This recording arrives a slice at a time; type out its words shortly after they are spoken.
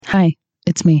Hi,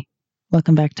 it's me.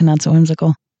 Welcome back to Not So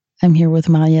Whimsical. I'm here with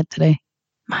Mariette today.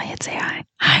 Mariette, say hi.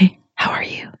 Hi, How are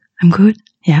you? I'm good.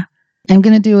 Yeah, I'm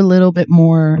going to do a little bit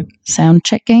more sound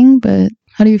checking, but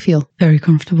how do you feel? very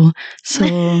comfortable.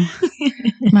 So,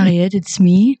 Mariette, it's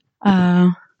me.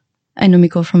 I know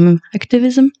Miko from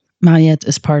activism. Mariette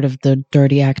is part of the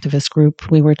Dirty Activist group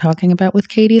we were talking about with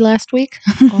Katie last week.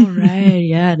 All right,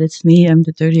 yeah, that's me. I'm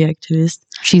the dirty activist.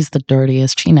 She's the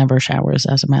dirtiest. She never showers,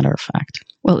 as a matter of fact.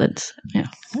 Well, that's, yeah.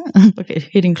 Okay,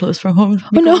 hitting close from home.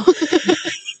 Oh, no.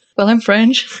 Well, I'm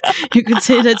French. You could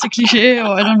say that's a cliche, or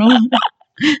I don't know.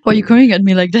 Why are you coming at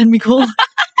me like that, Miko?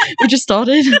 We just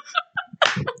started.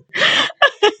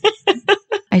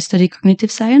 I study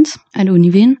cognitive science at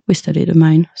Univin. We study the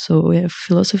mind. So we have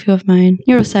philosophy of mind,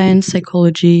 neuroscience,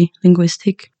 psychology,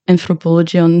 linguistic,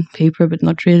 anthropology on paper, but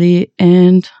not really,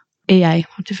 and AI,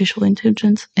 artificial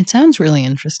intelligence. It sounds really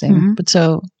interesting. Mhm. But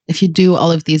so if you do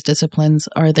all of these disciplines,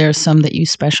 are there some that you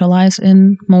specialize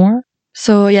in more?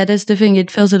 So yeah, that's the thing. It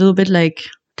feels a little bit like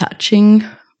touching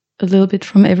a little bit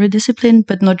from every discipline,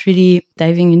 but not really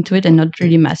diving into it and not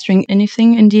really mastering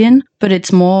anything in the end. But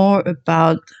it's more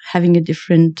about having a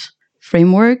different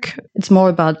framework. It's more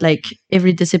about like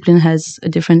every discipline has a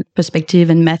different perspective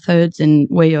and methods and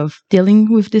way of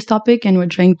dealing with this topic. And we're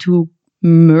trying to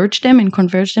merge them and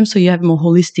converge them so you have a more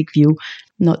holistic view,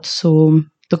 not so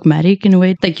dogmatic in a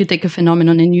way. Like you take a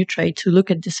phenomenon and you try to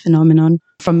look at this phenomenon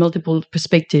from multiple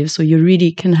perspectives. So you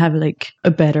really can have like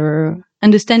a better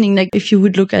understanding. Like if you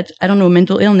would look at, I don't know,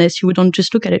 mental illness, you wouldn't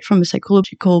just look at it from a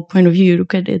psychological point of view. You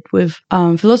look at it with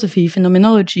philosophy,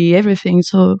 phenomenology, everything.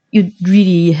 So you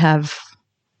really have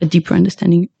a deeper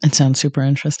understanding. It sounds super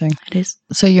interesting. It is.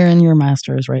 So you're in your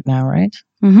master's right now, right?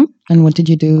 Mm-hmm. And what did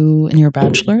you do in your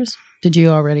bachelor's? Did you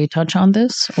already touch on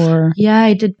this, or? Yeah,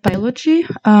 I did biology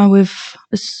with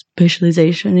a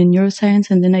specialization in neuroscience.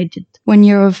 And then I did 1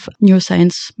 year of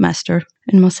neuroscience master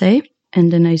in Marseille.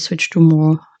 And then I switched to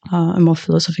a more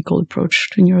philosophical approach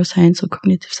to neuroscience or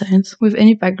cognitive science. With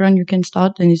any background you can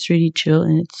start, and it's really chill,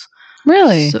 and it's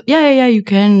Really? so yeah, you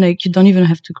can, like, you don't even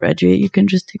have to graduate. You can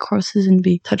just take courses and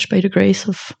be touched by the grace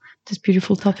of this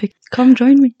beautiful topic. Come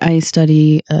join me. I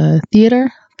study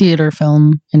theater,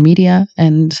 film, and media,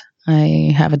 and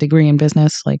I have a degree in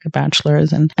business, like a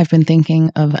bachelor's, and I've been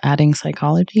thinking of adding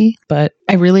psychology, but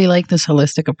I really like this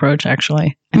holistic approach,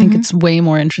 actually. I think it's way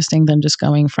more interesting than just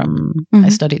going from, I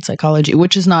studied psychology,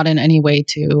 which is not in any way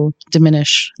to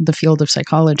diminish the field of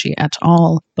psychology at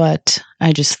all, but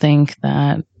I just think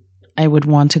that I would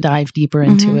want to dive deeper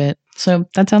into it. So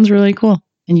that sounds really cool.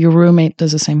 And your roommate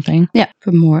does the same thing? Yeah,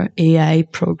 for more AI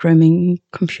programming,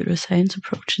 computer science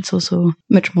approach. It's also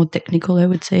much more technical, I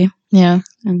would say. Yeah.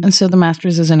 And so the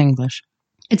master's is in English?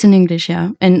 It's in English, yeah.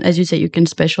 And as you say, you can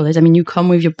specialize. I mean, you come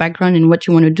with your background and what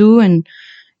you want to do, and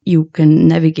you can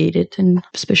navigate it and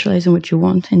specialize in what you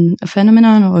want in a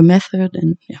phenomenon or a method.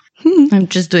 And yeah, I'm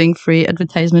just doing free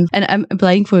advertisement, and I'm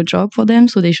applying for a job for them.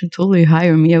 So they should totally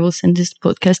hire me. I will send this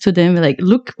podcast to them. Like,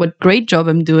 look what great job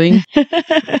I'm doing.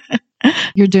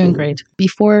 You're doing great.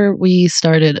 Before we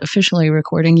started officially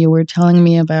recording, you were telling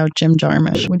me about Jim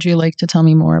Jarmusch. Would you like to tell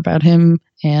me more about him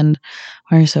and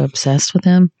why you're so obsessed with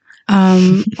him?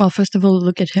 Well, first of all,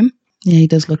 look at him. Yeah, he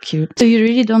does look cute. So you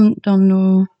really don't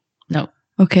know? No.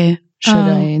 Okay. Should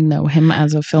I know him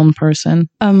as a film person?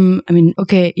 I mean,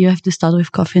 okay, you have to start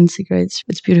with Coffee and Cigarettes.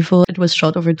 It's beautiful. It was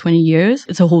shot over 20 years.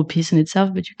 It's a whole piece in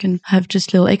itself, but you can have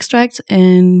just little extracts,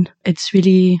 and it's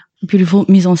really beautiful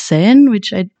mise en scène,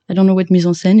 which I don't know what mise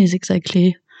en scène is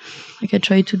exactly. Like, I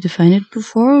tried to define it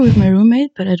before with my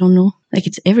roommate, but I don't know. Like,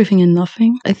 it's everything and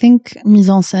nothing. I think mise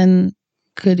en scène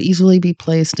could easily be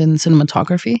placed in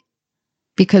cinematography,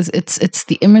 because it's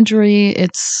the imagery,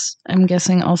 it's, I'm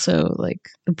guessing, also like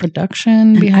the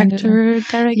production behind actor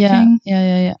directing.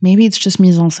 Yeah. Maybe it's just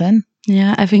mise en scène.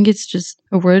 Yeah, I think it's just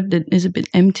a word that is a bit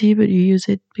empty, but you use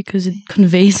it because it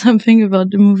conveys something about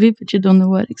the movie, but you don't know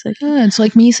what exactly. Yeah, it's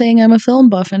like me saying I'm a film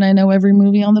buff and I know every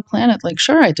movie on the planet. Like,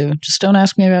 sure I do. Just don't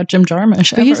ask me about Jim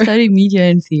Jarmusch. But you study media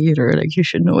and theater. Like, you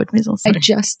should know what mise en scène. I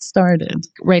just started.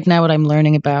 Right now what I'm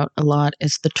learning about a lot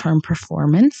is the term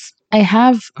performance. I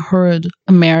have heard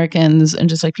Americans and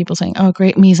just like people saying, oh,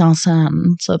 great mise en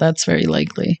scène. So that's very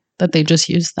likely that they just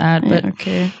use that. But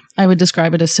okay. I would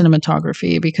describe it as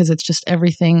cinematography because it's just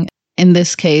everything. in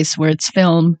this case where it's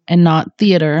film and not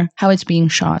theater, how it's being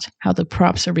shot, how the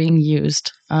props are being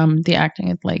used, the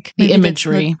acting, like the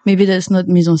imagery. Maybe that's not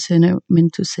mise en scène I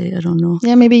meant to say. I don't know.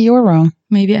 Yeah, maybe you're wrong.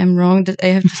 Maybe I'm wrong. That I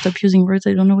have to stop using words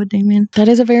I don't know what they mean. That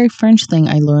is a very French thing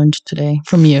I learned today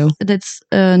from you. That's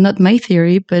not my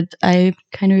theory, but I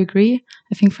kind of agree.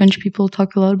 I think French people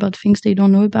talk a lot about things they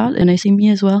don't know about, and I see me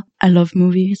as well. I love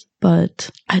movies, but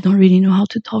I don't really know how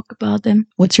to talk about them.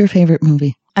 What's your favorite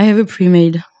movie? I have a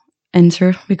pre-made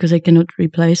answer because I cannot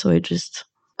reply, so I just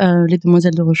Les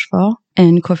Demoiselles de Rochefort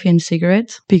and Coffee and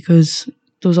Cigarettes, because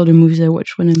those are the movies I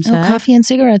watch when I'm sad. Coffee and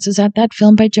Cigarettes, is that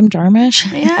film by Jim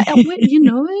Jarmusch? Yeah, you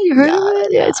know it, you heard of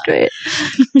it? Yeah, it's great.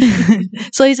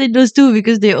 So I said those two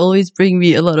because they always bring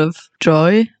me a lot of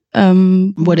joy.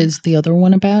 What is the other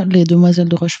one about? Les Demoiselles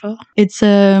de Rochefort? It's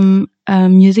a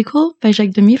musical by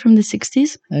Jacques Demy from the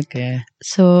 60s. Okay.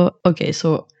 So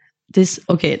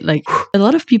like a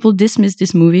lot of people dismiss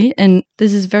this movie, and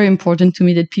this is very important to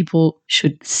me that people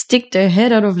should stick their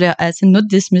head out of their ass and not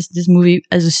dismiss this movie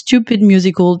as a stupid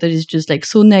musical that is just like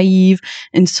so naive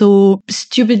and so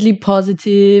stupidly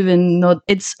positive, and not.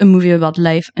 It's a movie about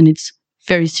life, and it's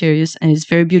very serious, and it's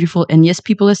very beautiful, and yes,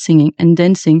 people are singing and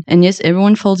dancing, and yes,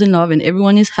 everyone falls in love and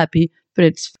everyone is happy, but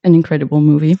it's an incredible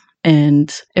movie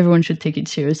and everyone should take it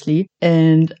seriously.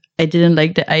 And I didn't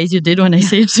like the eyes you did when I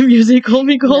say it's a musical,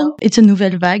 Nicole. No. It's a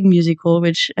Nouvelle Vague musical,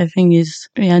 which I think is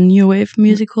a new wave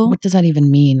musical. What does that even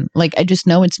mean? Like, I just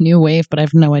know it's new wave, but I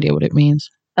have no idea what it means.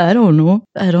 I don't know.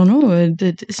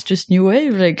 It's just new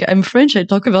wave. Like, I'm French. I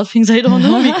talk about things I don't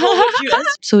know.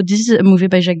 So this is a movie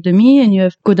by Jacques Demy, and you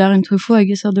have Godard and Truffaut, I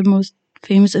guess, are the most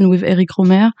famous, and with Éric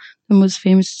Rohmer, the most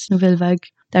famous Nouvelle Vague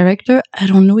director. I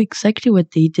don't know exactly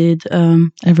what they did.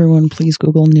 Everyone, please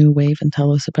Google New Wave and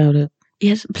tell us about it.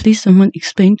 Yes, please, someone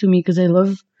explain to me, because I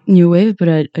love New Wave, but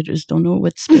I just don't know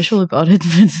what's special about it.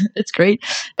 But it's great.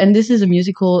 And this is a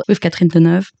musical with Catherine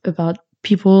Deneuve about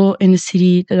people in a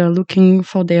city that are looking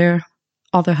for their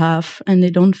other half, and they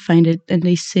don't find it, and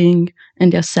they sing,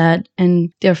 and they're sad,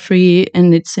 and they're free,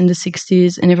 and it's in the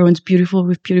 60s, and everyone's beautiful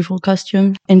with beautiful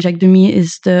costumes. And Jacques Demy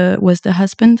was the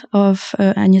husband of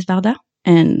Agnès Varda,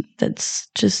 and that's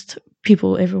just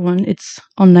everyone. It's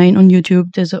online on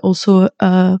YouTube. There's also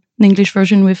an English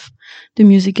version with the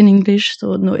music in English,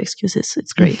 so no excuses.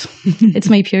 It's great. It's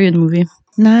my period movie.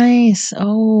 Nice.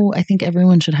 Oh, I think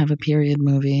everyone should have a period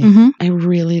movie. Mm-hmm. I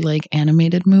really like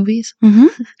animated movies.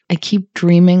 Mm-hmm. I keep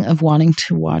dreaming of wanting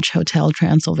to watch Hotel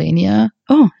Transylvania.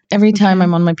 Oh, every time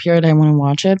I'm on my period, I want to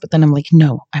watch it, but then I'm like,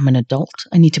 no, I'm an adult.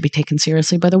 I need to be taken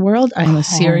seriously by the world. I'm a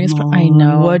serious. I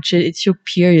know. Watch it. It's your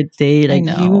period day. Like,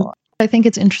 I know. I think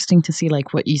it's interesting to see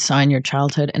like what you saw in your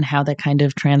childhood and how that kind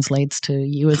of translates to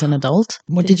you as an adult.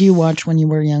 What did you watch when you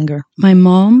were younger? My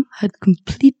mom had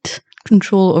complete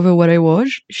control over what I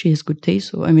watched. She has good taste,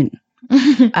 so I mean,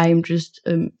 I'm just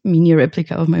a mini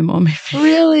replica of my mom.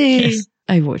 Really? Yes.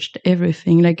 I watched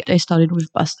everything. Like, I started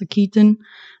with Buster Keaton.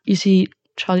 You see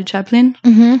Charlie Chaplin?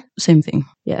 Mm-hmm. Same thing.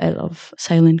 Yeah, I love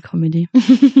silent comedy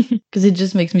because it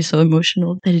just makes me so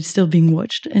emotional that it's still being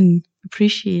watched and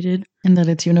appreciated. And that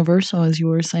it's universal, as you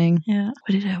were saying. Yeah.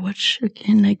 What did I watch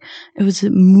again? Like, it was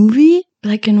a movie,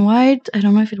 black and white. I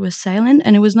don't know if it was silent,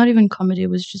 and it was not even comedy. It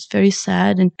was just very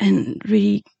sad and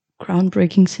really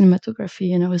groundbreaking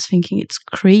cinematography. And I was thinking, it's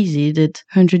crazy that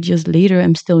 100 years later,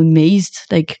 I'm still amazed.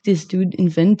 Like, this dude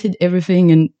invented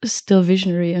everything and still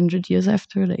visionary 100 years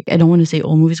after. Like, I don't want to say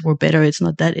all movies were better. It's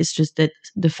not that. It's just that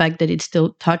the fact that it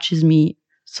still touches me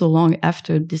so long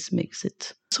after, this makes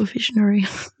it so visionary.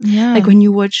 Yeah. Like, when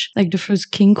you watch like the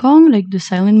first King Kong, like the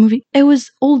silent movie, it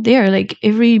was all there. Like,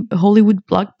 every Hollywood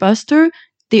blockbuster,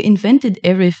 they invented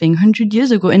everything 100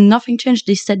 years ago and nothing changed.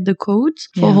 They set the codes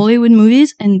for Hollywood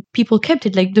movies and people kept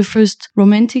it. Like, the first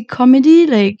romantic comedy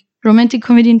in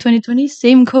 2020,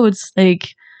 same codes. Like,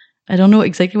 I don't know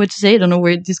exactly what to say. I don't know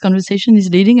where this conversation is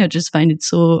leading. I just find it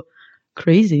so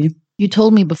crazy. You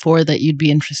told me before that you'd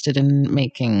be interested in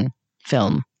making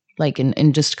film, like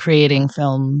in just creating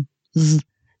film.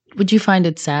 Would you find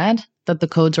it sad that the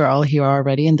codes are all here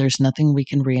already and there's nothing we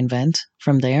can reinvent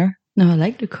from there? No, I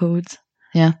like the codes.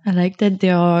 Yeah. I like that they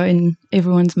are in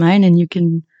everyone's mind and you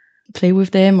can play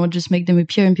with them or just make them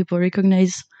appear and people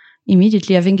recognize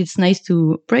immediately. I think it's nice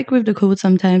to break with the codes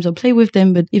sometimes or play with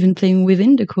them, but even playing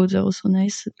within the codes are also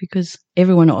nice because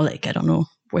everyone, or like, I don't know,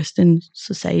 Western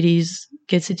societies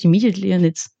gets it immediately, and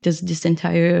there's this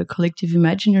entire collective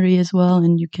imaginary as well,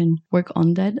 and you can work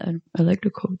on that. I like the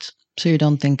codes. So you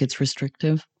don't think it's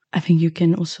restrictive? I think you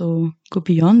can also go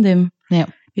beyond them. Yeah.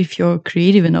 If you're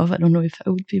creative enough. I don't know if I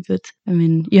would be, but I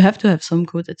mean, you have to have some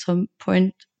codes at some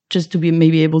point. just to be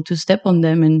maybe able to step on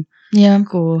them and Yeah.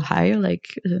 go higher.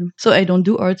 So I don't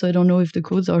do art, so I don't know if the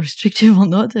codes are restrictive or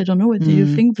not. I don't know. What do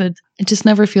you think? But it just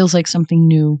never feels like something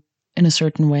new in a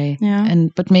certain way. Yeah.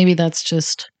 But maybe that's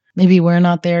just, maybe we're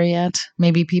not there yet.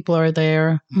 Maybe people are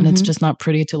there and it's just not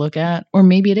pretty to look at. Or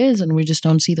maybe it is and we just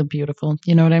don't see the beautiful.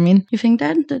 You know what I mean? You think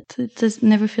that it just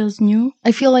never feels new?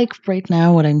 I feel like right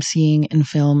now what I'm seeing in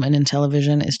film and in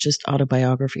television is just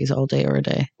autobiographies all day or a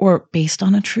day. Or based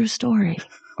on a true story.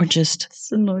 Or just...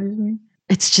 This annoys me.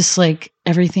 It's just like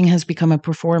everything has become a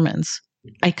performance.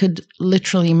 I could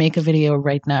literally make a video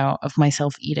right now of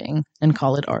myself eating and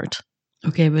call it art.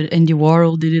 Okay, but Andy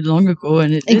Warhol did it long ago,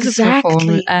 and it is a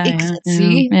performance.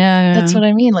 See, that's what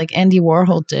I mean. Like Andy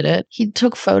Warhol did it. He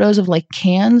took photos of like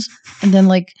cans and then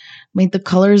like made the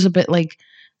colors a bit like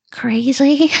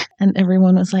crazy, and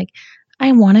everyone was like,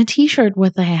 "I want a T-shirt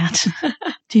with that."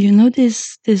 Do you know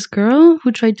this girl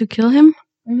who tried to kill him?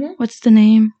 Mm-hmm. What's the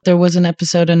name? There was an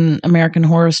episode in American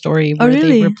Horror Story where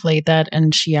really? they replayed that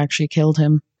and she actually killed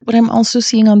him. What I'm also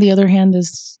seeing on the other hand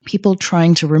is people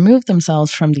trying to remove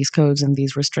themselves from these codes and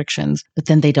these restrictions, but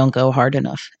then they don't go hard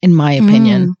enough, in my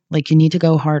opinion. Like you need to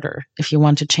go harder if you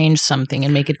want to change something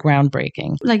and make it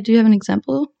groundbreaking. Like, do you have an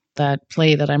example? That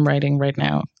play that I'm writing right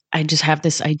now, I just have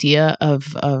this idea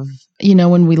of you know,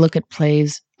 when we look at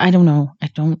plays, I don't know. I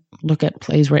don't look at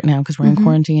plays right now because we're in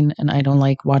quarantine and I don't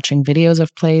like watching videos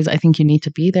of plays. I think you need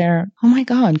to be there. Oh my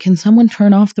God, can someone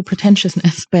turn off the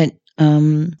pretentiousness? But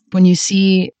when you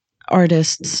see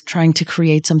artists trying to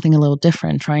create something a little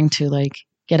different, trying to like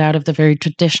get out of the very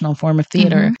traditional form of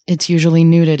theater, it's usually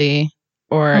nudity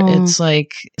or it's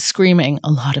like screaming,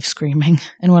 a lot of screaming.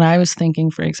 And what I was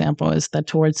thinking, for example, is that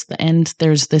towards the end,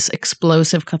 there's this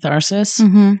explosive catharsis.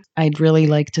 I'd really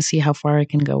like to see how far I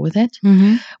can go with it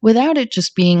without it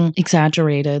just being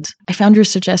exaggerated. I found your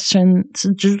suggestion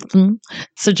super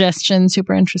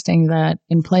interesting that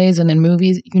in plays and in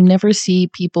movies, you never see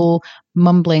people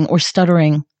mumbling or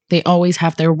stuttering. They always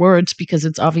have their words because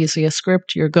it's obviously a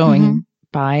script you're going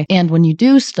by. And when you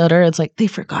do stutter, it's like they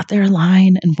forgot their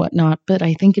line and whatnot. But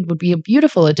I think it would be a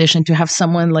beautiful addition to have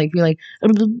someone like be like,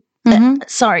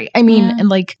 sorry, I mean, and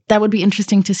like that would be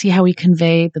interesting to see how we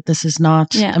convey that this is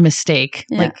not a mistake.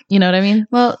 Like, you know what I mean?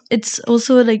 Well, it's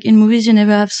also like in movies, you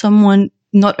never have someone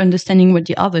not understanding what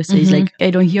the other says. Like,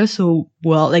 I don't hear so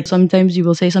well. Like sometimes you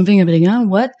will say something and be like, oh,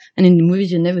 what? And in the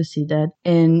movies, you never see that.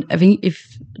 And I think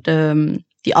if the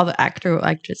other actor or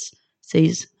actress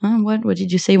says, what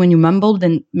did you say when you mumbled?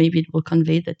 Then maybe it will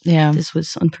convey that this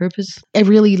was on purpose. I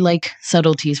really like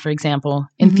subtleties, for example.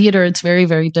 In theater, it's very,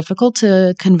 very difficult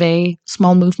to convey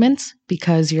small movements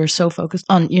because you're so focused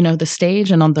on, you know, the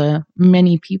stage and on the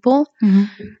many people.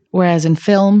 Whereas in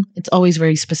film, it's always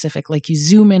very specific. Like you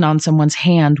zoom in on someone's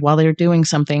hand while they're doing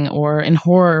something. Or in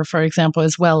horror, for example,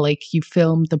 as well, like you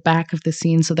film the back of the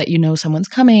scene so that you know someone's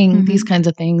coming, these kinds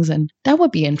of things. And that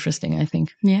would be interesting, I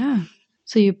think. Yeah.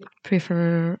 So you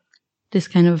prefer this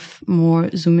kind of more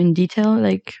zoom in detail,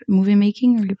 like movie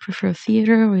making, or you prefer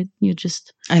theater, or you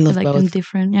just I love like both. them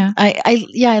different? Yeah,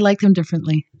 I like them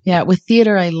differently. Yeah, with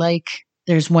theater, I like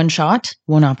there's one shot,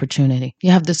 one opportunity.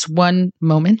 You have this one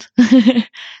moment.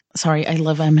 Sorry, I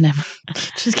love Eminem.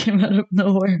 Just came out of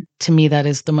nowhere. To me, that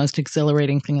is the most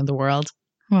exhilarating thing in the world.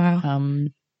 Wow.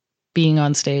 Being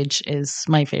on stage is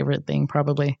my favorite thing,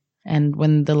 probably. And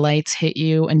when the lights hit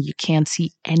you and you can't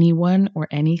see anyone or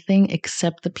anything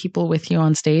except the people with you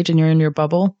on stage and you're in your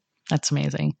bubble, that's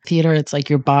amazing. Theater, it's like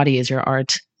your body is your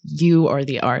art. You are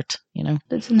the art, you know?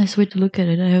 That's a nice way to look at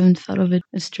it. I haven't thought of it.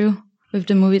 It's true. With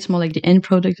the movie, it's more like the end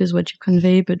product is what you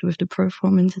convey, but with the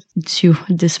performance, it's you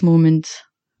at this moment.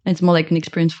 It's more like an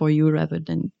experience for you rather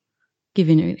than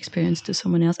giving an experience to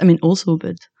someone else. I mean, also,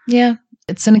 but... Yeah,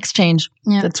 it's an exchange.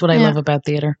 Yeah. That's what I love about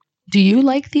theater. Do you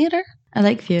like theater? I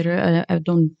like theater. I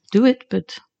don't do it,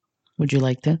 but... Would you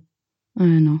like to? I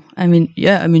don't know. I mean,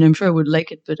 I'm sure I would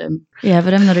like it, but I'm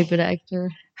not a good actor.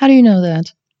 How do you know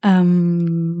that? How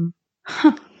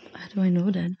do I know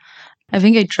that? I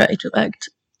think I try to act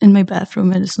in my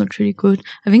bathroom and it's not really good.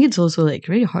 I think it's also like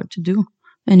really hard to do.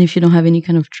 And if you don't have any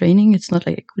kind of training, it's not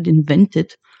like I could invent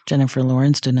it. Jennifer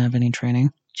Lawrence didn't have any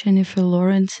training. Jennifer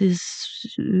Lawrence is...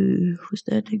 who's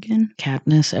that again?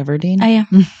 Katniss Everdeen. I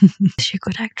am. Is she a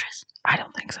good actress? I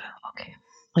don't think so. Okay.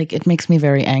 Like, it makes me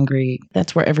very angry.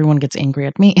 That's where everyone gets angry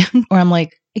at me. Or I'm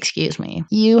like, excuse me,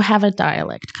 you have a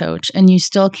dialect coach and you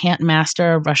still can't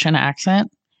master a Russian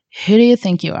accent? Who do you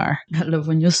think you are? I love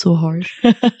when you're so harsh.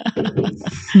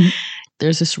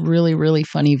 There's this really, really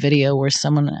funny video where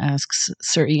someone asks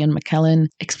Sir Ian McKellen,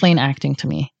 explain acting to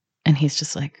me. And he's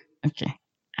just like, okay,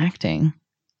 acting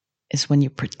is when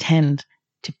you pretend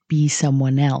to be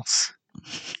someone else.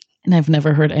 And I've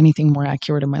never heard anything more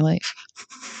accurate in my life.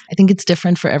 I think it's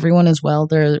different for everyone as well.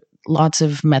 There are lots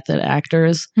of method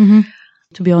actors. Mm-hmm.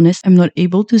 To be honest, I'm not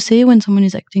able to say when someone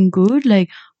is acting good. Like,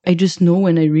 I just know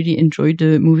when I really enjoyed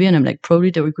the movie, and I'm like,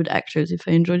 probably they were good actors if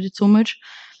I enjoyed it so much.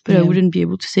 But I wouldn't be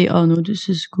able to say, oh no, this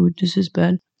is good, this is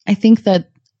bad. I think that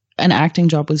an acting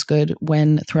job was good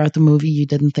when throughout the movie you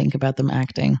didn't think about them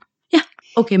acting. Yeah.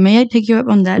 Okay, may I take you up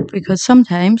on that? Because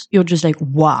sometimes you're just like,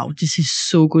 wow, this is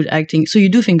so good acting. So you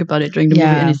do think about it during the movie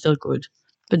and it's still good.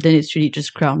 But then it's really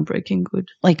just groundbreaking good.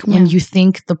 Like when you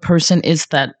think the person is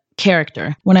that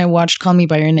character. When I watched Call Me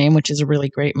By Your Name, which is a really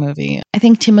great movie, I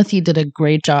think Timothy did a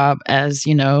great job as,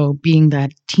 you know, being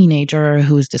that teenager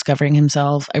who was discovering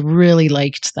himself. I really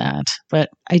liked that, but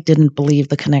I didn't believe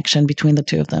the connection between the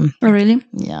two of them. Oh, really?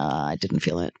 Yeah, I didn't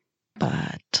feel it.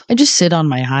 But I just sit on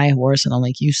my high horse and I'm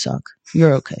like, you suck.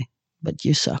 You're okay, but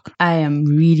you suck. I am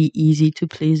really easy to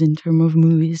please in terms of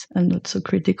movies. I'm not so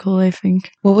critical, I think.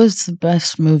 What was the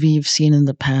best movie you've seen in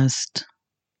the past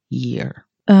year?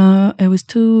 It was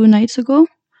 2 nights ago.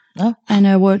 Oh. And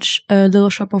I watched Little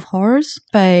Shop of Horrors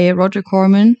by Roger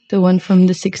Corman, the one from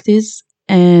the 60s.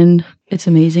 And it's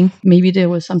amazing. Maybe there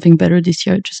was something better this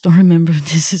year. I just don't remember.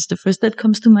 This is the first that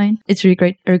comes to mind. It's really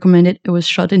great. I recommend it. It was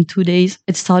shot in 2 days.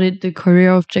 It started the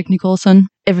career of Jack Nicholson.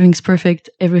 Everything's perfect.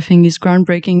 Everything is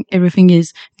groundbreaking.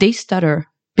 They stutter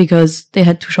because they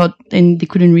had to shot and they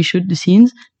couldn't reshoot the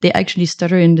scenes. They actually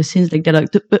stutter in the scenes. Like they're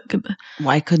like,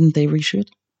 why couldn't they reshoot?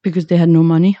 Because they had no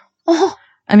money. Oh.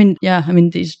 They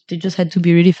just had to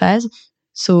be really fast.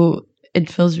 So it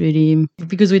feels really,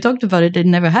 because we talked about it, it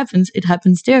never happens. It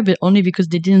happens there, but only because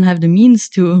they didn't have the means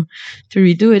to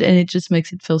redo it. And it just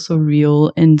makes it feel so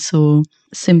real and so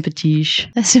sympathisch.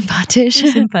 And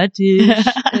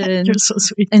You're so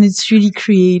sweet. And it's really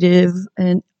creative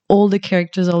and all the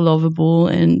characters are lovable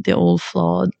and they're all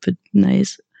flawed, but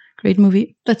nice. Great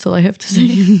movie. That's all I have to say.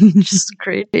 Just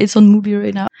great. It's on Mubi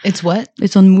right now. It's what?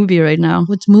 It's on Mubi right now.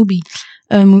 What's Mubi?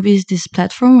 Mubi is this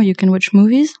platform where you can watch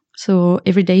movies. So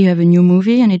every day you have a new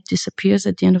movie and it disappears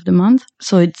at the end of the month.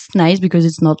 So it's nice because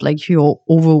it's not like you're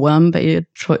overwhelmed by a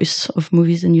choice of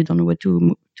movies and you don't know what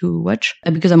to watch.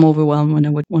 Because I'm overwhelmed when I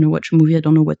want to watch a movie. I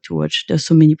don't know what to watch. There's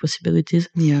so many possibilities.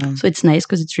 Yeah. So it's nice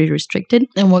because it's really restricted.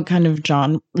 And what kind of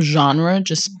genre?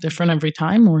 Just different every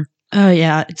time or?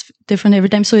 Yeah, it's different every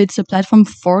time. So it's a platform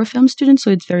for film students. So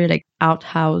it's very like art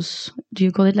house. Do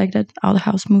you call it like that? Art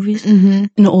house movies. Mm-hmm.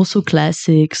 And also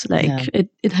classics. Like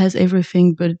it has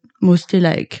everything, but mostly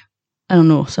like, I don't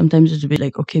know. Sometimes it's a bit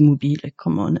like, okay, movie, like,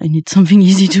 come on, I need something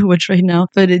easy to watch right now.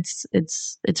 But it's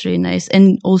really nice.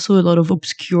 And also a lot of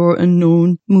obscure,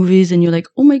 unknown movies. And you're like,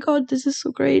 oh my God, this is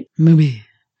so great. Movie.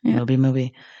 Yeah.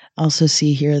 Movie. Also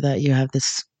see here that you have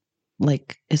this,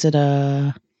 like, is it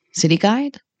a city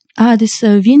guide? This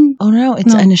Wien? Oh no,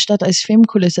 it's eine Stadt als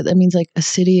Filmkulisse. That means like a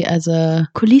city as a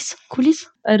Kulisse?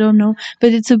 I don't know.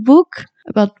 But it's a book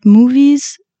about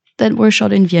movies that were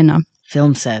shot in Vienna.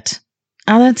 Film set.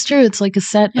 Oh, that's true. It's like a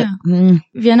set. Yeah.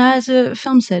 Vienna is a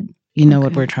film set. You know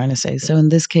what we're trying to say. So in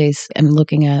this case, I'm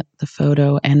looking at the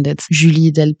photo and it's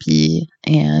Julie Delpy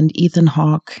and Ethan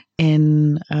Hawke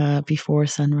in Before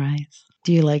Sunrise.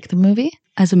 Do you like the movie?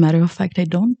 As a matter of fact, I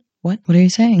don't. What? What are you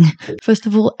saying? First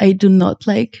of all, I do not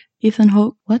like Ethan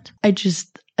Hawke. What? I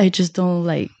just don't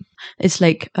like. It's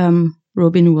like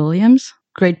Robin Williams,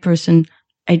 great person.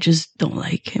 I just don't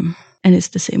like him, and it's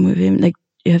the same with him. Like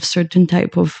you have certain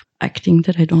type of acting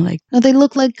that I don't like. No, they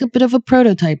look like a bit of a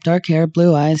prototype. Dark hair,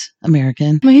 blue eyes,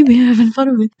 American. Maybe I haven't thought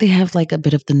of it. They have like a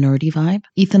bit of the nerdy vibe.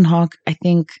 Ethan Hawke, I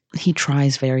think he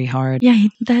tries very hard. Yeah, he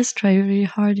does try really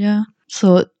hard. Yeah.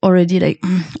 So already like,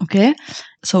 okay.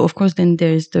 So of course then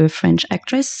there's the French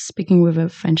actress speaking with a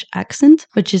French accent,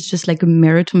 which is just like a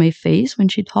mirror to my face when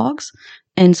she talks.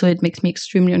 And so it makes me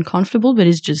extremely uncomfortable, but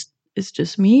it's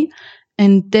just me.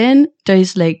 And then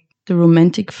there's like the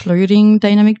romantic flirting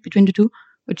dynamic between the two,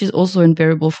 which is also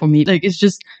unbearable for me. Like, it's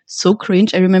just so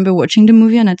cringe. I remember watching the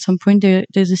movie and at some point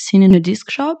there's a scene in a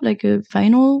disc shop, like a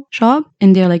vinyl shop,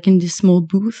 and they're like in this small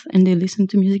booth and they listen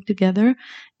to music together.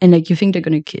 And like, you think they're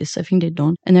going to kiss. I think they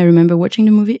don't. And I remember watching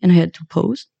the movie and I had to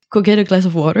pause, go get a glass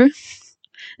of water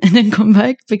and then come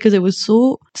back because it was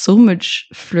so much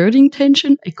flirting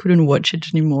tension. I couldn't watch it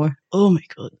anymore. Oh my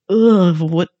God. Ugh,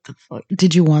 what the fuck?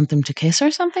 Did you want them to kiss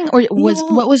or something? Or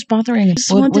what was bothering you? I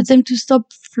just wanted them to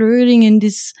stop flirting and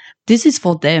this is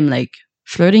for them. Like,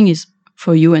 flirting is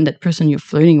for you and that person you're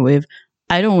flirting with.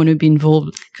 I don't want to be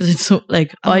involved because it's so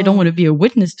like, I don't want to be a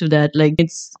witness to that. Like,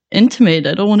 it's intimate.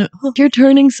 I don't want to. Oh, you're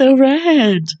turning so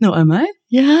red. No, am I?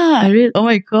 Yeah. Oh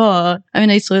my God. I mean,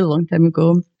 I saw it a long time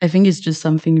ago. I think it's just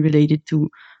something related to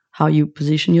how you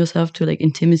position yourself to like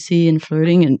intimacy and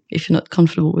flirting. And if you're not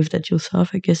comfortable with that yourself,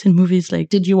 I guess in movies, like,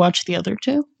 Did you watch the other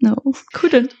two? no,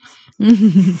 couldn't.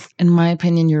 In my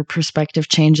opinion, your perspective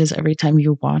changes every time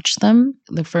you watch them.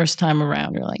 The first time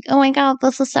around, you're like, oh my God,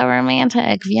 this is so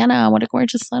romantic. Vienna, what a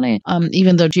gorgeous city.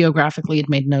 Even though geographically it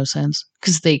made no sense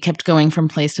because they kept going from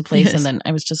place to place. Yes. And then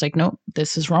I was just like, no,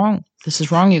 this is wrong. This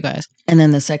is wrong, you guys. And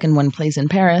then the second one plays in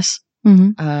Paris.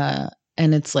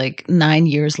 And it's like 9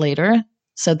 years later.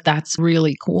 So that's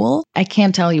really cool. I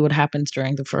can't tell you what happens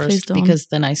during the first because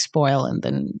then I spoil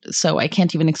so I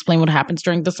can't even explain what happens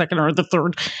during the second or the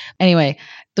third. Anyway,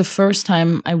 the first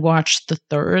time I watched the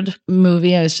third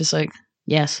movie, I was just like,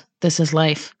 yes, this is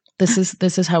life. This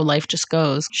is how life just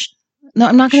goes. No,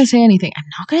 I'm not going to say anything.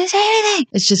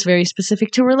 It's just very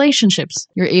specific to relationships.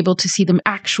 You're able to see them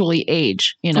actually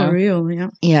age, you know? For real, yeah.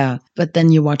 Yeah. But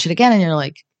then you watch it again and you're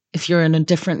like, if you're in a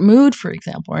different mood, for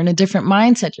example, or in a different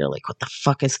mindset, you're like, what the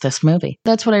fuck is this movie?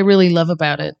 That's what I really love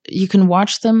about it. You can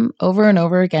watch them over and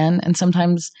over again and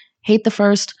sometimes hate the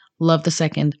first, love the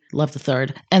second, love the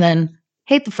third, and then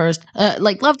hate the first,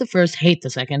 love the first, hate the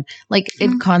second. Like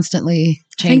it constantly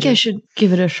changes. I think I should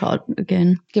give it a shot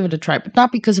again. Give it a try, but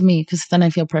not because of me, because then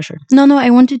I feel pressure. No, I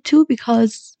wanted to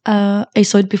because I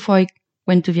saw it before I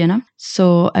went to Vienna.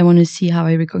 So I want to see how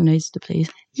I recognize the place.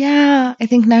 Yeah, I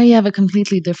think now you have a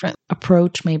completely different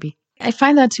approach, maybe. I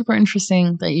find that super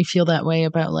interesting that you feel that way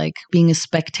about like being a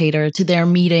spectator to their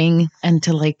meeting and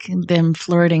to like them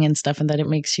flirting and stuff, and that it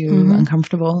makes you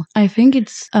uncomfortable. I think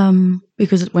it's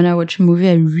because when I watch a movie,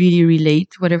 I really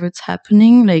relate to whatever it's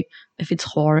happening. Like if it's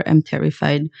horror, I'm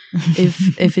terrified.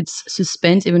 if it's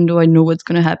suspense, even though I know what's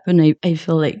going to happen, I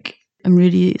feel like I'm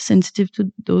really sensitive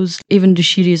to those. Even the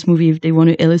shittiest movie, if they want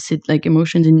to elicit like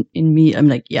emotions in me, I'm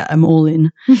like, yeah, I'm all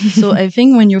in. So I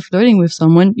think when you're flirting with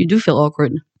someone, you do feel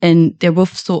awkward. And they're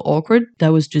both so awkward.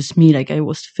 That was just me. Like I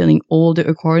was feeling all the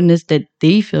awkwardness that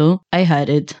they feel. I had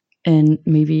it. And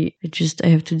maybe I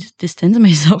have to distance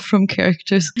myself from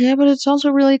characters. Yeah, but it's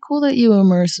also really cool that you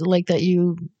immerse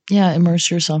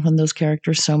yourself in those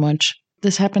characters so much.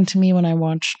 This happened to me when I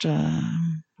watched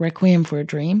Requiem for a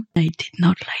Dream. I did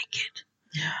not like it.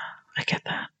 Yeah, I get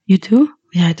that. You too?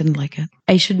 Yeah, I didn't like it.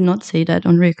 I should not say that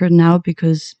on record now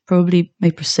because probably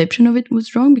my perception of it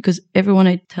was wrong because everyone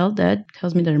I tell that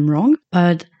tells me that I'm wrong.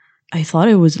 But I thought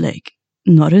it was like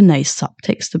not a nice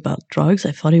subtext about drugs.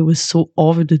 I thought it was so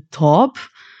over the top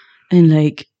and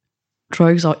like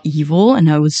drugs are evil,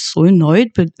 and I was so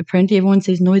annoyed, but apparently everyone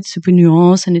says no, it's super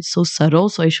nuanced and it's so subtle,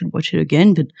 so I should watch it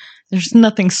again. But there's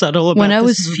nothing subtle about it. When I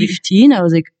was 15, I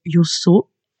was like, you're so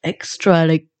extra,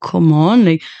 like come on.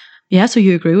 Like, yeah, so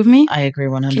you agree with me? I agree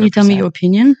 100%. Can you tell me your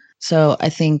opinion? So I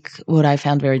think what I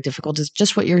found very difficult is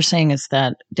just what you're saying is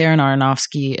that Darren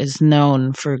Aronofsky is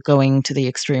known for going to the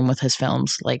extreme with his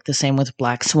films, like the same with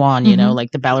Black Swan, you know,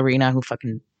 like the ballerina who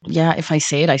fucking, yeah, if I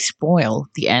say it, I spoil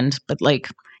the end, but like,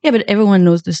 yeah, but everyone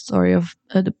knows the story of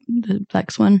the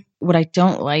Black Swan. What I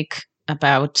don't like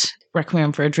about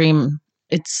Requiem for a Dream,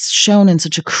 it's shown in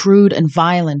such a crude and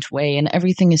violent way, and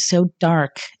everything is so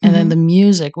dark, and then the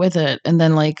music with it, and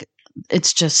then like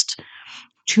it's just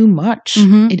too much.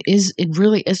 It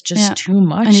really is just too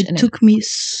much, and it took me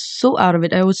so out of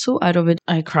it. I was so out of it.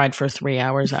 I cried for 3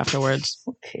 hours afterwards.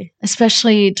 Okay,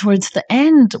 especially towards the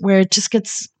end where it just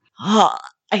gets.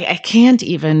 I can't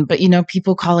even, but you know,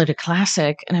 people call it a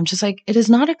classic. And I'm just like, it is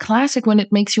not a classic when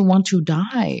it makes you want to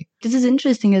die. This is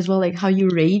interesting as well, like how you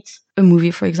rate a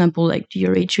movie, for example, like do you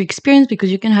rate your experience?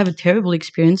 Because you can have a terrible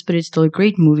experience, but it's still a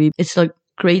great movie. It's like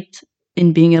great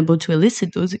in being able to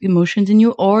elicit those emotions in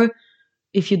you. Or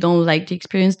if you don't like the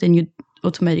experience, then you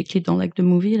automatically don't like the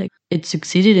movie. Like it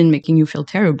succeeded in making you feel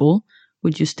terrible.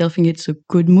 Would you still think it's a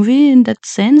good movie in that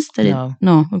sense?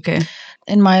 No. Okay.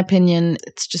 In my opinion,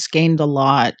 it's just gained a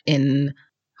lot in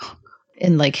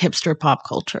like hipster pop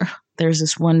culture. There's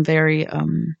this one very,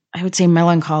 I would say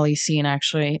melancholy scene,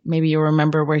 actually. Maybe you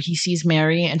remember where he sees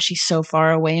Mary and she's so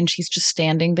far away and she's just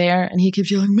standing there and he keeps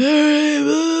yelling,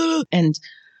 Mary! And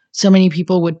so many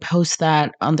people would post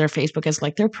that on their Facebook as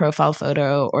like their profile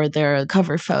photo or their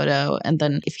cover photo. And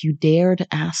then if you dared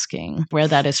asking where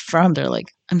that is from, they're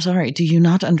like, I'm sorry, do you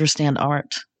not understand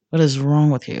art? What is wrong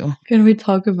with you? Can we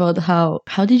talk about how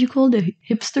did you call the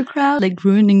hipster crowd? Like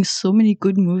ruining so many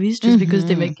good movies just because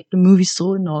they make the movie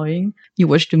so annoying. You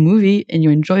watch the movie and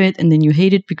you enjoy it and then you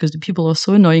hate it because the people are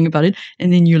so annoying about it.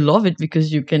 And then you love it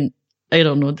because you can, I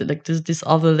don't know, like there's this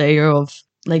other layer of,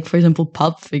 like, for example,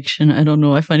 Pulp Fiction. I don't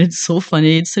know. I find it so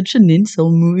funny. It's such an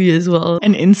incel movie as well.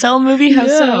 An incel movie? How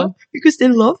so? Because they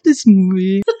love this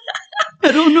movie.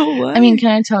 I don't know why. I mean, can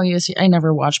I tell you, see, I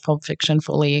never watched Pulp Fiction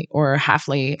fully or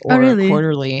halfly or really?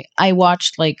 quarterly. I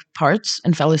watched like parts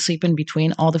and fell asleep in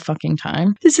between all the fucking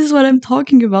time. This is what I'm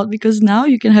talking about, because now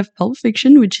you can have Pulp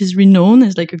Fiction, which is renowned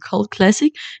as like a cult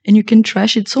classic, and you can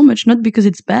trash it so much, not because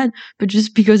it's bad, but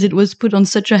just because it was put on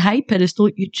such a high pedestal.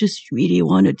 You just really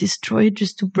want to destroy it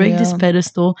just to break this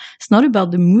pedestal. It's not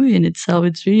about the movie in itself.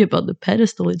 It's really about the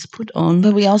pedestal it's put on.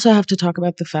 But we also have to talk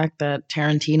about the fact that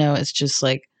Tarantino is just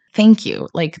like, thank you.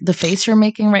 Like the face you're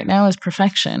making right now is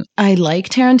perfection. I like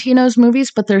Tarantino's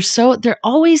movies, but they're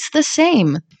always the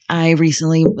same. I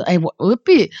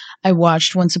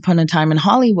watched Once Upon a Time in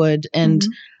Hollywood, and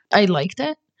I liked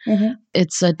it. Mm-hmm.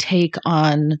 It's a take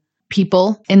on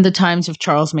people in the times of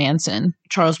Charles Manson.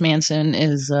 Charles Manson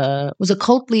was a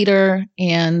cult leader,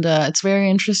 and it's very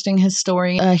interesting, his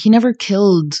story. He never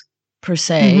killed per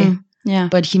se. Mm-hmm. Yeah.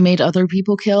 But he made other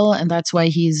people kill, and that's why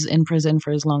he's in prison for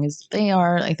as long as they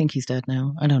are. I think he's dead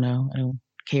now. I don't know. I don't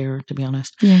care, to be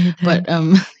honest. Yeah, he died.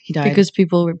 But he died. Because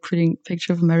people were putting a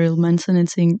picture of Marilyn Manson and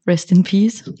saying, rest in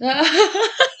peace.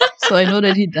 So I know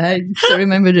that he died. So I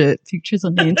remember the pictures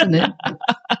on the internet.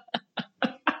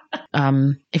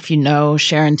 If you know,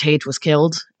 Sharon Tate was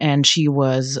killed, and she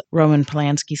was Roman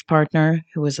Polanski's partner,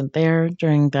 who wasn't there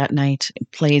during that night.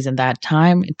 It plays in that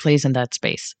time. It plays in that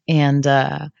space. And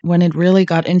when it really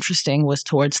got interesting was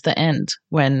towards the end,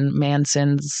 when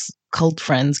Manson's cult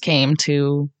friends came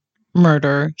to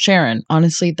murder Sharon.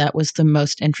 Honestly, that was the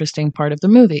most interesting part of the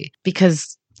movie,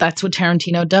 because that's what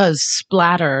Tarantino does.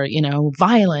 Splatter,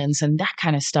 violence and that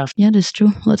kind of stuff. Yeah, that's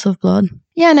true. Lots of blood.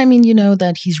 Yeah, and I mean, you know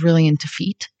that he's really into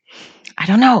feet. I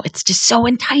don't know. It's just so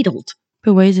entitled.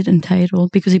 But why is it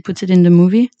entitled? Because he puts it in the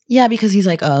movie? Yeah, because he's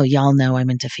like, oh, y'all know I'm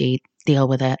into feet. Deal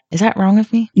with it. Is that wrong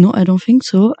of me? No, I don't think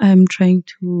so. I'm trying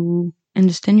to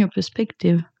understand your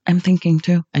perspective. I'm thinking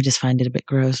too. I just find it a bit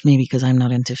gross. Maybe because I'm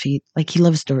not into feet. Like, he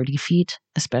loves dirty feet,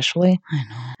 especially. I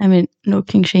know. I mean, no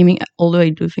kink shaming, although I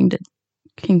do think that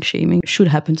kink shaming should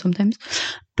happen sometimes.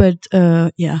 But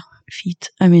yeah,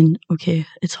 feet. I mean, okay,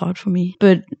 it's hard for me.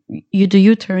 But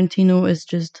Tarantino is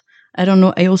just... I don't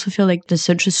know. I also feel like there's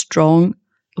such a strong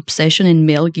obsession in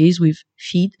male gaze with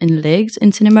feet and legs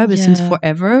in cinema, but since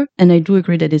forever. And I do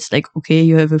agree that it's like, okay,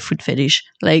 you have a foot fetish.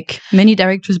 Like many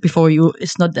directors before you,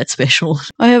 it's not that special.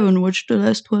 I haven't watched the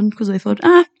last one because I thought,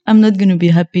 I'm not going to be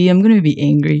happy. I'm going to be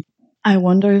angry. I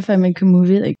wonder if I make a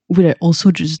movie, like, would I also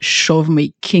just shove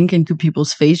my kink into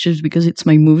people's face just because it's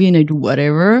my movie and I do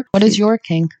whatever? What is your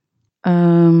kink?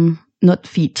 Not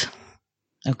feet.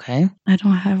 Okay. I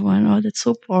don't have one. Oh, that's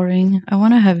so boring. I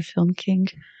want to have a film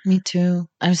kink. Me too.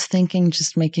 I was thinking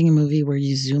just making a movie where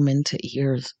you zoom into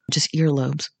ears, just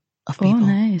earlobes of people. Oh,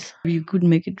 nice. You could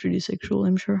make it really sexual,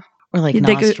 I'm sure. Or like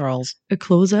nostrils. A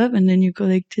close-up, and then you go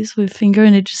like this with a finger,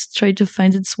 and it just tries to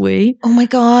find its way. Oh my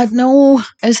God, no.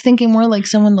 I was thinking more like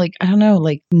someone like, I don't know,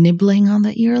 like nibbling on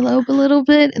the earlobe a little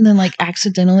bit, and then like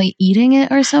accidentally eating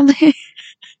it or something.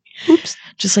 Oops.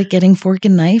 Just like getting fork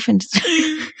and knife and just...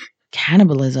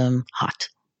 Cannibalism. Hot.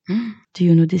 Do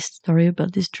you know this story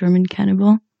about this German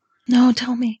cannibal? No,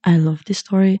 tell me. I love this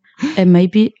story. It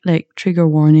might be like trigger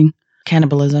warning.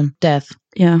 Cannibalism. Death.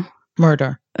 Yeah.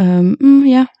 Murder.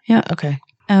 Yeah. Okay.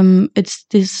 It's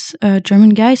this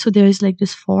German guy. So there is like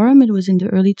this forum. It was in the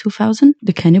early 2000s.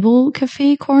 The Cannibal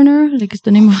Cafe Corner. Like it's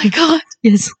the name of my God.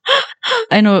 Yes.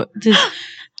 I know this.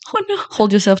 Oh no.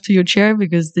 Hold yourself to your chair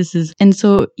because this is... And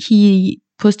so he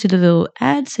posted a little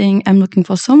ad saying, I'm looking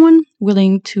for someone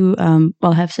willing to,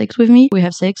 have sex with me. We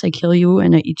have sex, I kill you,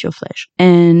 and I eat your flesh.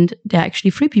 And there are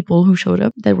actually 3 people who showed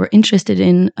up that were interested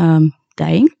in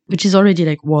dying, which is already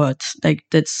like, what? Like,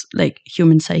 that's like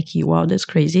human psyche. Wow, that's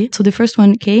crazy. So the first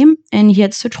one came, and he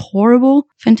had such horrible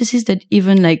fantasies that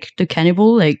even like the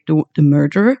cannibal, like the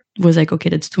murderer, was like, okay,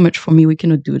 that's too much for me. We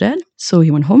cannot do that. So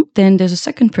he went home. Then there's a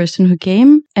second person who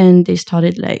came, and they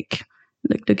started like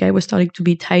the guy was starting to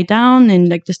be tied down, and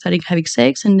like they started having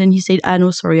sex, and then he said, no,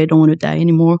 sorry, I don't want to die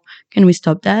anymore. Can we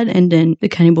stop that? And then the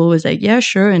cannibal was like, yeah,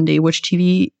 sure. And they watched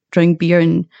TV, drank beer,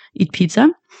 and eat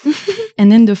pizza.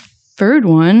 And then the third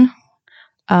one,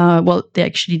 they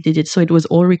actually did it. So it was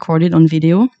all recorded on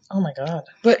video. Oh my God.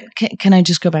 But can I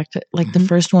just go back to like the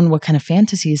first one? What kind of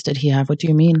fantasies did he have? What do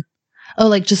you mean? Oh,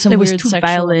 like just some weird sexual... It was too sexual...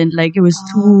 violent. Like it was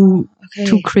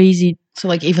too crazy. So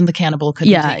like even the cannibal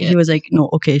couldn't take it. He was like, no,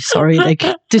 okay, sorry, like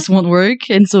this won't work.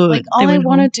 And so like all I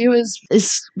want to do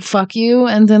is fuck you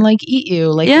and then like eat you.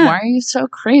 Like why are you so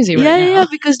crazy right now? Yeah,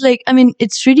 because like I mean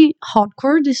it's really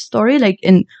hardcore, this story. Like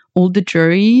in all the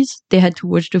juries, they had to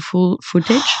watch the full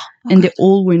footage and they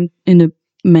all went in a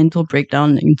mental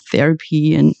breakdown in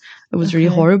therapy, and it was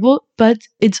really horrible. But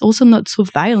it's also not so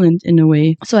violent in a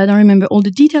way. So I don't remember all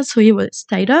the details. So he was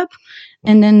tied up,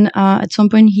 And then at some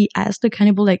point he asked the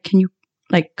cannibal, like, can you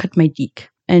like cut my dick?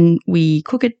 And we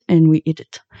cook it and we eat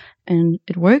it. And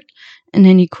it worked. And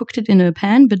then he cooked it in a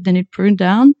pan, but then it burned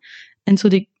down. And so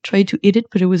they tried to eat it,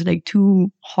 but it was like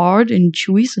too hard and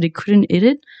chewy, so they couldn't eat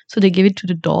it. So they gave it to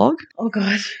the dog. Oh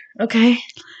God. Okay.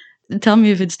 Tell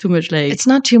me if it's too much. Like, It's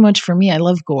not too much for me. I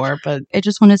love gore, but I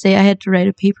just want to say I had to write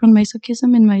a paper on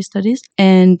masochism in my studies,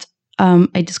 and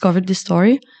I discovered this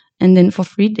story. And then for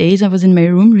 3 days, I was in my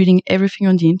room reading everything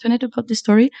on the internet about this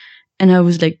story. And I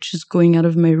was like just going out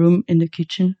of my room in the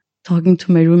kitchen, talking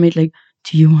to my roommate, like,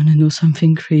 do you want to know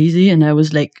something crazy? And I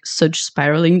was like such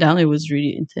spiraling down. It was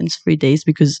really intense 3 days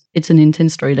because it's an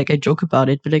intense story. Like I joke about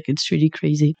it, but like it's really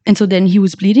crazy. And so then he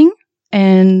was bleeding.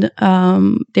 And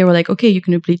they were like, okay, you're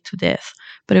going to bleed to death.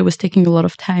 But it was taking a lot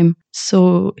of time.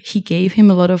 So he gave him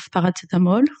a lot of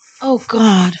paracetamol. oh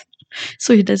God.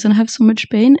 So he doesn't have so much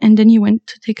pain. And then he went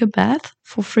to take a bath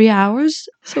for 3 hours.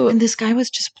 So And this guy was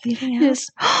just bleeding out.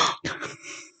 yes.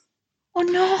 Oh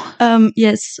no.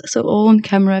 Yes. So all on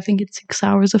camera, I think it's 6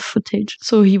 hours of footage.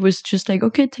 So he was just like,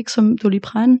 okay, take some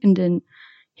Doliprane. And then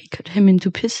he cut him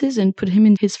into pieces and put him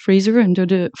in his freezer under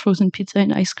the frozen pizza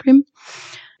and ice cream.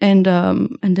 And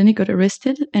then he got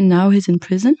arrested, and now he's in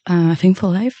prison, I think for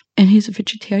life. And he's a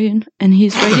vegetarian, and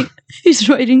he's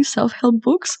writing self-help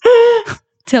books,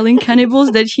 telling cannibals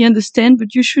that he understands,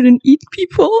 but you shouldn't eat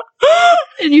people,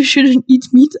 and you shouldn't eat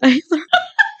meat either.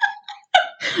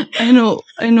 I know.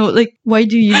 Like, why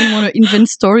do you even want to invent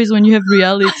stories when you have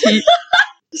reality?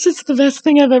 This is the best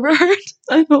thing I've ever heard.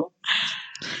 I know.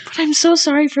 But I'm so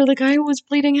sorry for the guy who was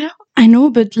bleeding out. I know,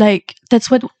 but like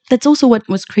that's also what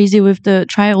was crazy with the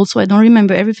trial. So I don't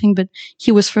remember everything, but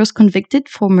he was first convicted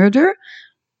for murder,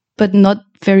 but not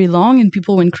very long, and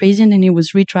people went crazy, and then he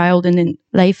was retrialed and then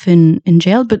life in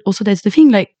jail. But also that's the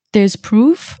thing, like there's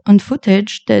proof on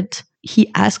footage that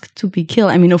he asked to be killed.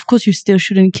 I mean, of course you still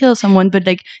shouldn't kill someone, but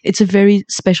like it's a very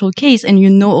special case, and you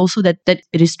know also that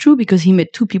it is true because he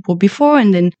met 2 people before,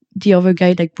 and then the other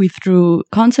guy like withdrew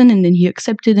consent, and then he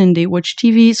accepted, and they watched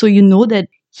TV, so you know that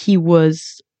he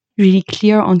was really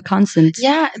clear on consent.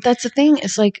 Yeah, that's the thing.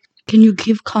 It's like, can you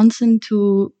give consent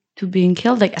to being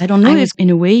killed? Like I don't know. In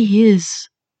a way, he is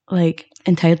like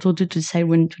entitled to decide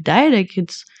when to die. Like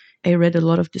I read a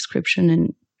lot of description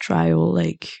and trial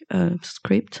like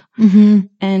script,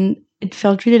 and it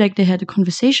felt really like they had a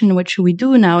conversation. What should we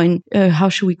do now? And how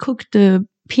should we cook the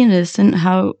penis? And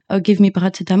how give me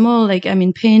paracetamol? Like I'm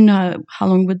in pain. How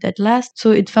long would that last?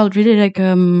 So it felt really like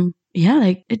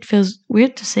like it feels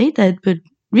weird to say that, but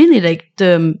really like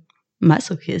the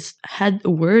masochist had a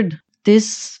word.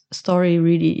 This story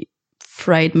really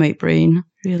fried my brain.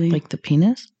 Really, like the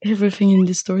penis. Everything in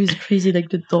this story is crazy. Like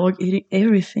the dog eating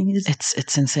everything is.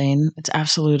 It's insane. It's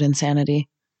absolute insanity.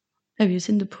 Have you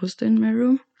seen the poster in my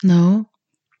room? No.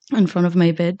 In front of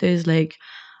my bed, there's like,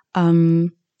 the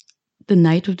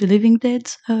Night of the Living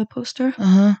Dead poster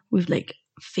with like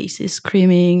faces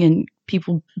screaming and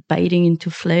people biting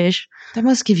into flesh. That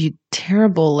must give you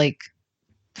terrible like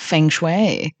feng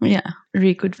shui. Yeah,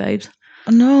 really good vibes.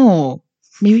 Oh no.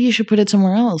 Maybe you should put it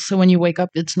somewhere else. So when you wake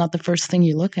up, it's not the first thing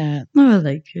you look at. No, I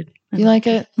like it. You like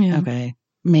it? Yeah. Okay.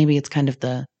 Maybe it's kind of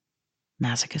the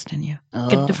masochist in you.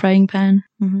 Get the frying pan.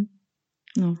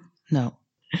 No.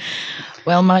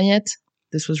 Well, Mariette,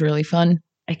 this was really fun.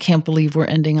 I can't believe we're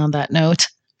ending on that note,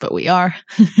 but we are.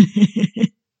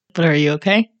 But are you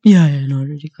okay? Yeah, no,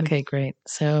 really good. Okay, great.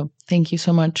 So thank you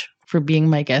so much for being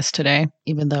my guest today,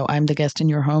 even though I'm the guest in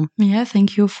your home. Yeah,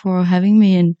 thank you for having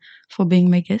me and for being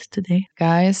my guest today.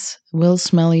 Guys, we'll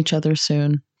smell each other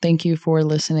soon. Thank you for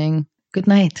listening. Good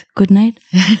night. Good night.